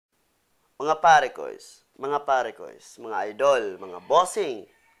mga parekoys, mga idol, mga bossing.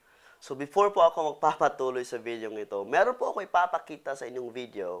 So before po ako magpapatuloy sa video ito, meron po ako ipapakita sa inyong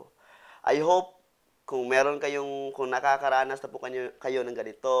video. I hope kung kung nakakaranas na po kayo ng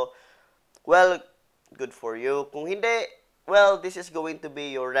ganito, well, good for you. Kung hindi, well, this is going to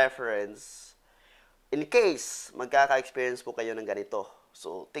be your reference in case magkaka-experience po kayo ng ganito.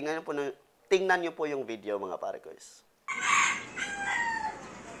 So tingnan niyo po yung video, mga parekoys.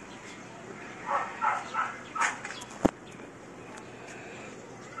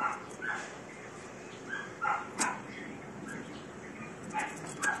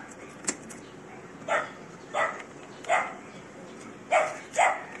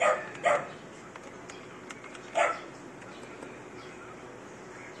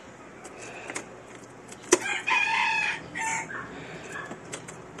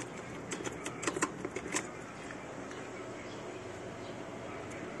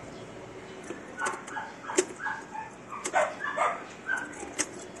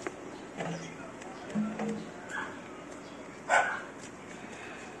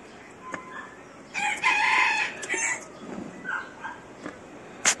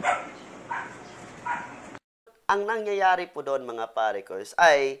 Ang nangyayari po doon, mga parekoys,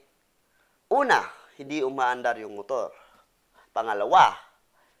 ay una, hindi umaandar yung motor. Pangalawa,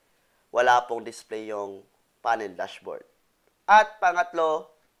 wala pong display yung panel dashboard. At pangatlo,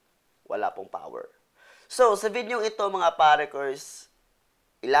 wala pong power. So, sa video ito, mga parekoys,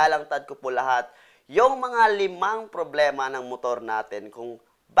 ilalangtad ko po lahat yung mga 5 problema ng motor natin kung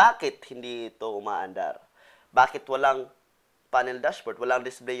bakit hindi ito umaandar. Bakit walang panel dashboard, walang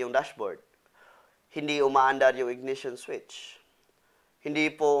display yung dashboard. Hindi umaandar yung ignition switch.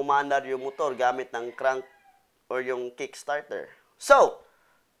 Hindi po umaandar yung motor gamit ng crank or yung kickstarter. So,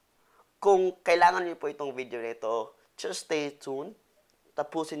 kung kailangan niyo po itong video nito, just stay tuned.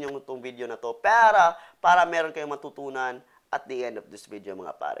 Tapusin niyo itong video na to para meron kayong matutunan at the end of this video,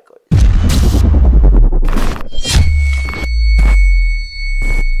 mga parekoys.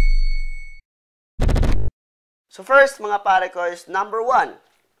 So first, mga parekoys, number 1.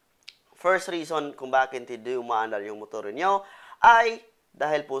 First reason kung bakit hindi umaandar yung motor niyo ay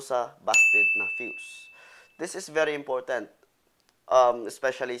dahil po sa busted na fuse. This is very important,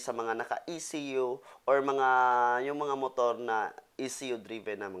 especially sa mga naka-ECU or yung mga motor na ECU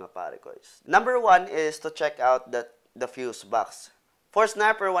driven na, mga parekoys. Number 1 is to check out the fuse box. For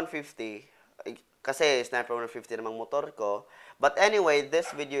Sniper 150, kasi Sniper 150 namang motor ko, but anyway, this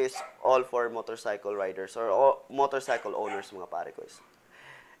video is all for motorcycle riders or motorcycle owners, mga parekoys.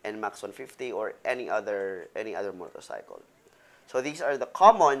 And Max 150 or any other motorcycle. So these are the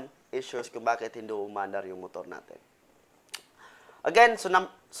common issues kung bakit hindi umandar yung motor natin. Again, so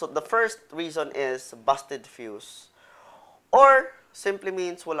the first reason is busted fuse, or simply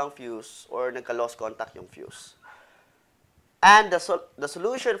means walang fuse or nagka-lost contact yung fuse. And the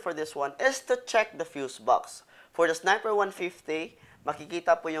solution for this one is to check the fuse box. For the Sniper 150,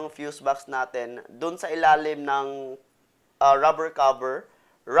 makikita po yung fuse box natin dun sa ilalim ng rubber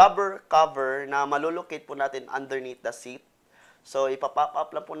cover na malulocate po natin underneath the seat. So, ipapop up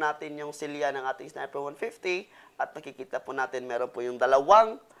lang po natin yung silya ng ating Sniper 150 at makikita po natin meron po yung 2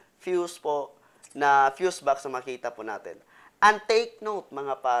 fuse po na fuse box na makita po natin. And take note,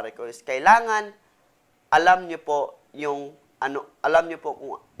 mga parekoys, kailangan alam nyo po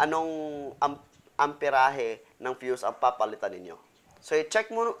kung anong amperahe ng fuse ang papalitan ninyo. So, i-check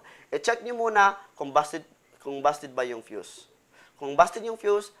nyo muna kung busted ba yung fuse. Kung busted yung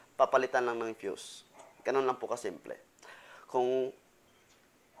fuse, papalitan lang ng fuse. Ganun lang po kasimple. Kung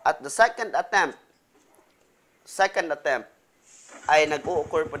at the second attempt ay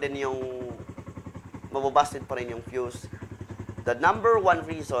nag-o-occur pa din yung mabubusted pa rin yung fuse, the number 1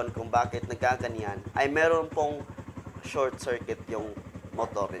 reason kung bakit nagkaganyan ay meron pong short circuit yung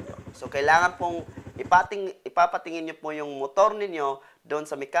motor ninyo. So, kailangan pong ipapatingin nyo po yung motor ninyo doon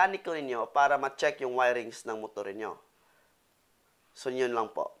sa mechanical ninyo para ma-check yung wirings ng motor ninyo. So, yun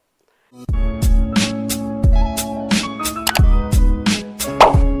lang po.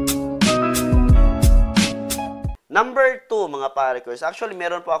 Number 2, mga parekoys. Actually,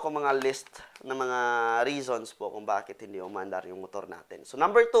 meron po ako mga list na mga reasons po kung bakit hindi umandar yung motor natin. So,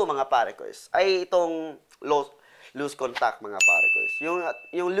 number 2, mga parekoys, ay itong loose contact, mga parekoys.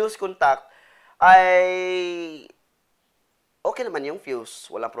 Yung loose contact ay okay naman yung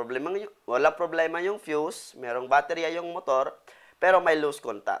fuse. Walang problema yung fuse. Merong baterya yung motor. Pero may loose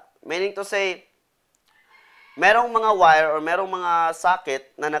contact. Meaning to say, merong mga wire or merong mga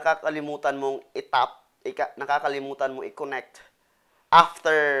socket na nakakalimutan mong nakakalimutan mong i-connect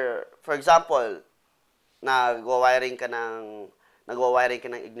after, for example, nag-wiring ka ng nagwa-wiring ka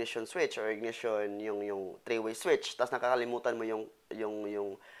ng ignition switch or ignition yung three-way switch, tapos nakakalimutan mo yung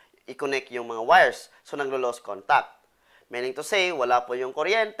i-connect yung mga wires. So, naglo-lost contact. Meaning to say, wala po yung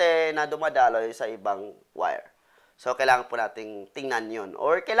kuryente na dumadaloy sa ibang wire. So, kailangan po nating tingnan yon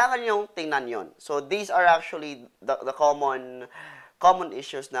or kailangan yung tingnan yon. So, these are actually the common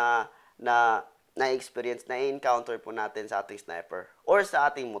issues na na-experience, na-encounter po natin sa ating sniper or sa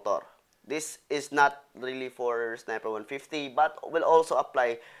ating motor. This is not really for Sniper 150 but will also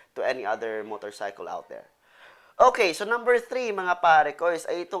apply to any other motorcycle out there. Okay, so number 3 mga pare ko is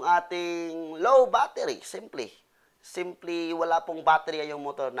ay itong ating low battery. Simply wala pong battery yung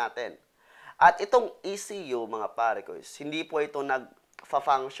motor natin. At itong ECU mga pare ko is hindi po ito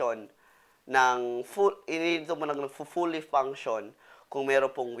nag-function ng hindi ito nag-fully function kung meron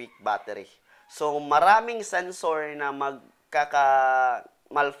pong weak battery. So maraming sensor na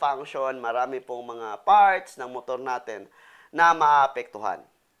malfunction, marami pong mga parts ng motor natin na maapektuhan.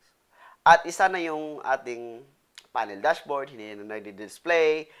 At isa na yung ating panel dashboard, hindi na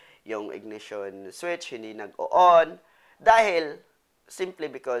nag-display, yung ignition switch, hindi nag-on, dahil simply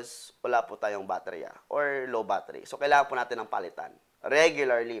because wala po tayong baterya or low battery. So, kailangan po natin ng palitan.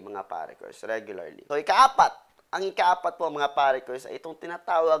 Regularly, mga pare ko, regularly. So, ang ikaapat po, mga pare ko, ay itong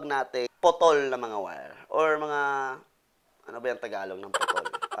tinatawag natin potol na mga wire or mga ano ba yung Tagalog ng potol?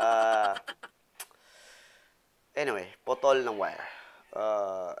 Anyway, potol ng wire.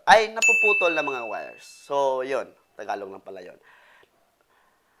 Napuputol na mga wires. So, yun. Tagalog lang pala yun.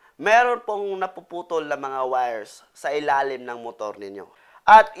 Meron pong napuputol na mga wires sa ilalim ng motor ninyo.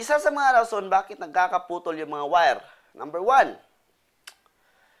 At isa sa mga rason bakit nagkakaputol yung mga wire. Number 1,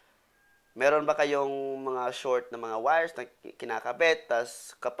 meron ba kayong mga short na mga wires na kinakabit,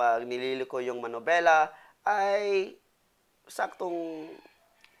 tas kapag nililiko yung manobela, ay saktong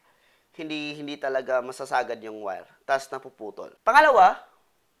hindi talaga masasagad yung wire. Tapos napuputol. Pangalawa,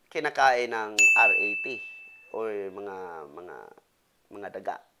 kinakain ng RAT o mga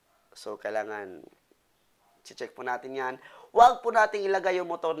daga. So, kailangan check po natin yan. Huwag po natin ilagay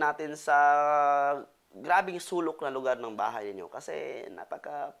yung motor natin sa grabing sulok na lugar ng bahay niyo kasi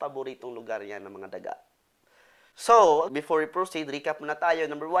napaka-paboritong lugar yan ng mga daga. So, before we proceed, recap muna tayo.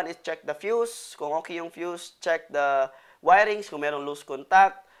 Number 1 is check the fuse. Kung okay yung fuse, check the wirings, kung merong loose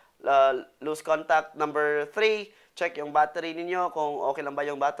contact. Number 3, check yung battery ninyo, kung okay lang ba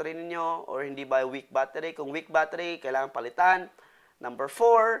yung battery ninyo or hindi ba weak battery. Kung weak battery, kailangan palitan. Number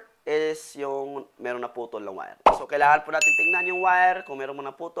 4 is yung meron naputol ng wire. So, kailangan po natin tingnan yung wire kung meron mo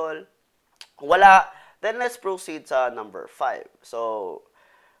naputol. Kung wala, then let's proceed sa number 5. So,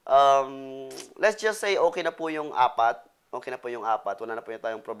 let's just say okay na po yung apat. Okay na po yung apat. Wala na po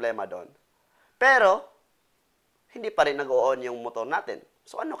tayong problema doon. Pero, hindi pa rin nag-on yung motor natin.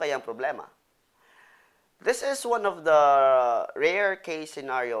 So, ano kaya ang problema? This is one of the rare case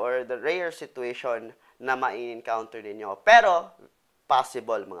scenario or the rare situation na ma-encounter ninyo. Pero,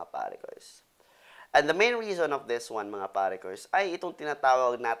 possible, mga parikoys. And the main reason of this one, mga parikoys, ay itong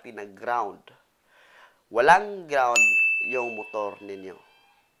tinatawag natin na ground. Walang ground yung motor ninyo.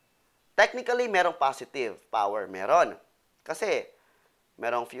 Technically, merong positive power. Meron. Kasi,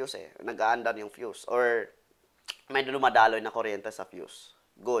 merong fuse eh. Nag-aandar yung fuse. Or, may dumadaloy na kuryente sa fuse.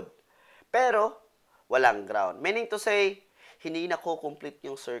 Good. Pero, walang ground. Meaning to say, hindi na-complete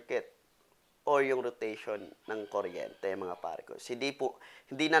yung circuit or yung rotation ng kuryente, mga pare ko.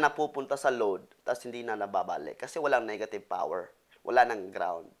 Hindi na napupunta sa load, tapos hindi na nababalik. Kasi walang negative power. Wala nang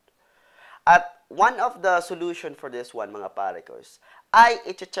ground. At one of the solution for this one, mga pare ko, ay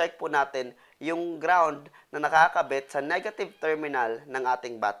i-check po natin yung ground na nakakabit sa negative terminal ng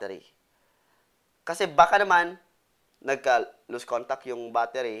ating battery. Kasi baka naman, nagka-lose contact yung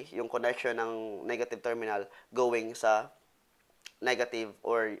battery, yung connection ng negative terminal going sa negative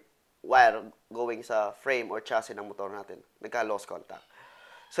or wire going sa frame or chassis ng motor natin. Nagka-lost contact.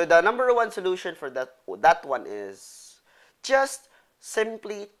 So, the number 1 solution for that one is just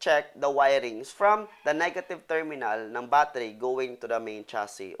simply check the wirings from the negative terminal ng battery going to the main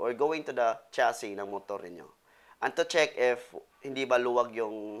chassis or going to the chassis ng motor niyo. And to check if hindi ba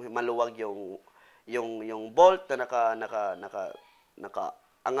maluwag yung bolt na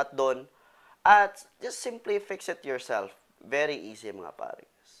naka-angat doon. At just simply fix it yourself. Very easy, mga pares.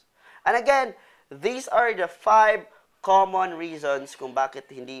 And again, these are the 5 common reasons kung bakit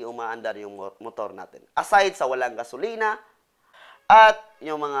hindi umaandar yung motor natin. Aside sa walang gasolina, at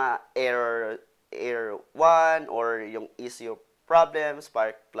yung mga air 1 or yung ECU problem,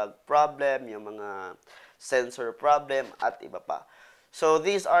 spark plug problem, yung mga sensor problem, at iba pa. So,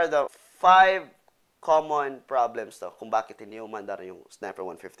 these are the 5 common problems kung bakit hindi umandar yung Sniper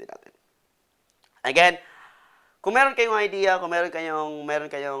 150 natin. Again, Kung meron kayong idea, kung meron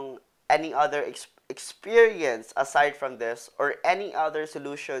kayong any other experience aside from this or any other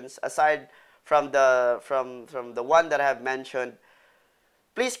solutions aside from the one that I have mentioned,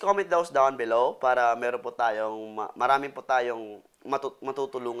 please comment those down below para meron po tayong marami po tayong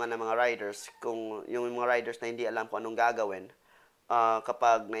matutulungan ng mga riders kung yung mga riders na hindi alam kung anong gagawin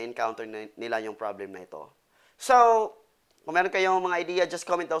kapag na-encounter nila yung problem na ito. So, kung meron kayong mga idea, just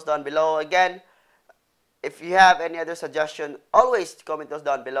comment those down below. Again, if you have any other suggestion, always comment those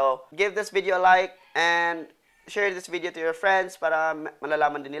down below. Give this video a like and share this video to your friends para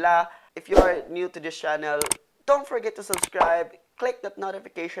malalaman din nila. If you are new to this channel, don't forget to subscribe. Click that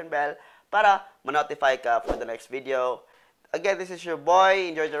notification bell para ma-notify ka for the next video. Again, this is your boy.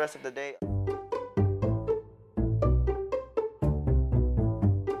 Enjoy the rest of the day.